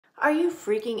Are you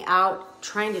freaking out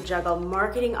trying to juggle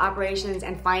marketing, operations,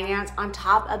 and finance on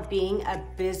top of being a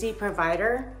busy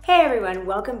provider? Hey everyone,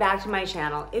 welcome back to my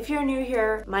channel. If you're new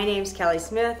here, my name's Kelly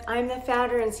Smith. I'm the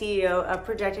founder and CEO of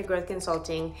Projected Growth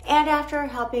Consulting. And after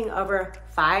helping over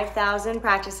 5,000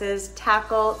 practices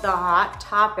tackle the hot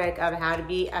topic of how to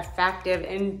be effective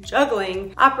in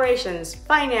juggling operations,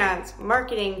 finance,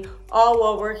 marketing, all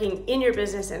while working in your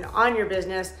business and on your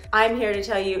business, I'm here to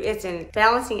tell you it's a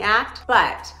balancing act,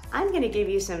 but I'm going to give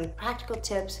you some practical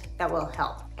tips that will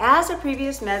help. As a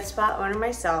previous MEDSPA owner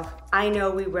myself, I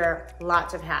know we wear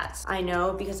lots of hats. I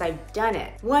know because I've done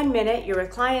it. One minute you're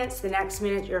with clients, the next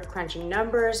minute you're crunching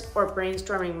numbers or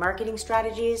brainstorming marketing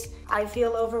strategies. I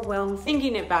feel overwhelmed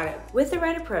thinking about it. With the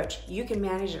right approach, you can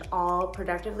manage it all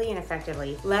productively and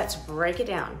effectively. Let's break it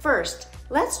down. First,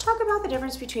 let's talk about the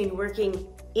difference between working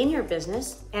in your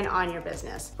business and on your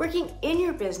business. Working in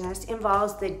your business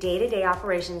involves the day-to-day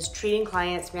operations, treating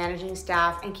clients, managing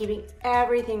staff, and keeping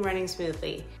everything running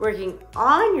smoothly. Working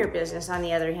on your business, on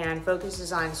the other hand,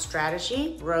 focuses on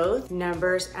strategy, growth,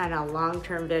 numbers, and a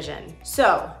long-term vision.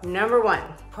 So, number one,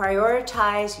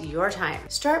 prioritize your time.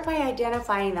 Start by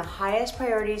identifying the highest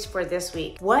priorities for this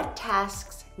week. What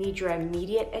tasks need your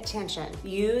immediate attention?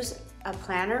 Use a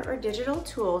planner or digital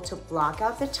tool to block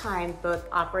out the time, both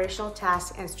operational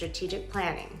tasks and strategic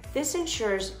planning. This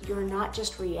ensures you're not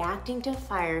just reacting to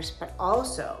fires, but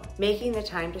also making the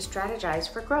time to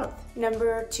strategize for growth.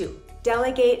 Number two,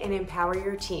 delegate and empower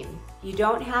your team. You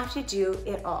don't have to do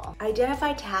it all.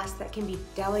 Identify tasks that can be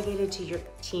delegated to your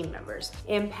team members.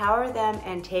 Empower them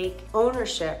and take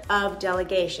ownership of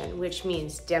delegation, which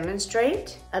means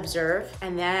demonstrate, observe,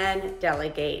 and then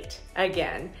delegate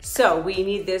again. So we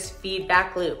need this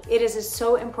feedback loop. It is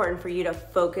so important for you to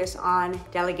focus on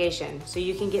delegation so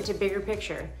you can get to bigger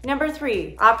picture. Number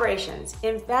three, operations.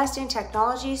 Invest in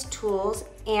technologies, tools,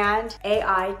 and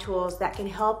AI tools that can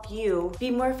help you be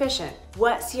more efficient.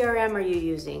 What CRM are you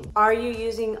using? Are you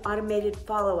using automated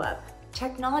follow-up?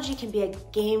 Technology can be a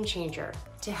game changer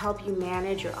to help you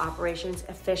manage your operations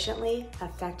efficiently,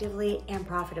 effectively, and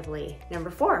profitably. Number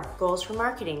four, goals for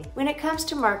marketing. When it comes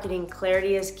to marketing,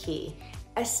 clarity is key.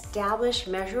 Establish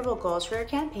measurable goals for your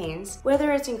campaigns,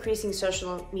 whether it's increasing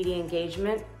social media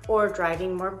engagement or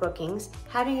driving more bookings.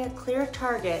 Having a clear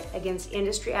target against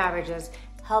industry averages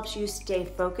helps you stay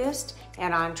focused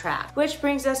and on track. Which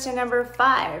brings us to number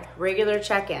five, regular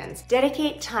check-ins.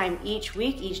 Dedicate time each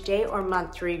week, each day, or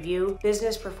month to review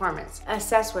business performance.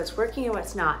 Assess what's working and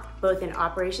what's not, both in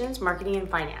operations, marketing, and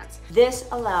finance. This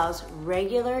allows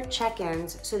regular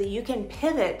check-ins so that you can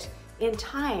pivot in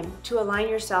time to align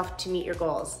yourself to meet your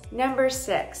goals. Number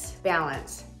six,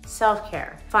 balance.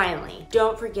 Self-care. Finally,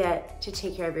 don't forget to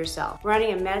take care of yourself.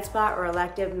 Running a med spa or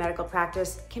elective medical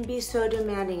practice can be so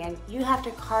demanding, and you have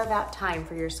to carve out time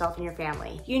for yourself and your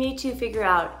family. You need to figure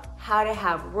out how to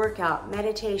have workout,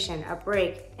 meditation, a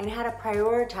break, and how to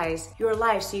prioritize your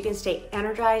life so you can stay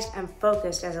energized and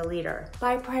focused as a leader.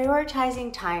 By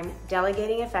prioritizing time,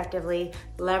 delegating effectively,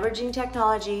 leveraging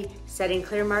technology, setting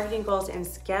clear marketing goals, and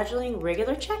scheduling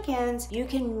regular check-ins, you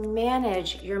can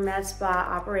manage your med spa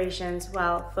operations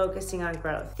while focusing on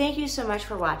growth. Thank you so much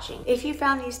for watching. If you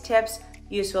found these tips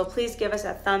useful, please give us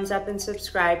a thumbs up and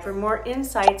subscribe for more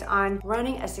insights on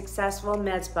running a successful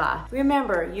med spa.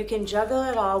 Remember, you can juggle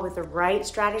it all with the right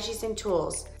strategies and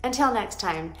tools. Until next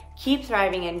time, keep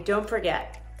thriving, and don't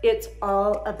forget, it's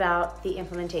all about the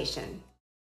implementation.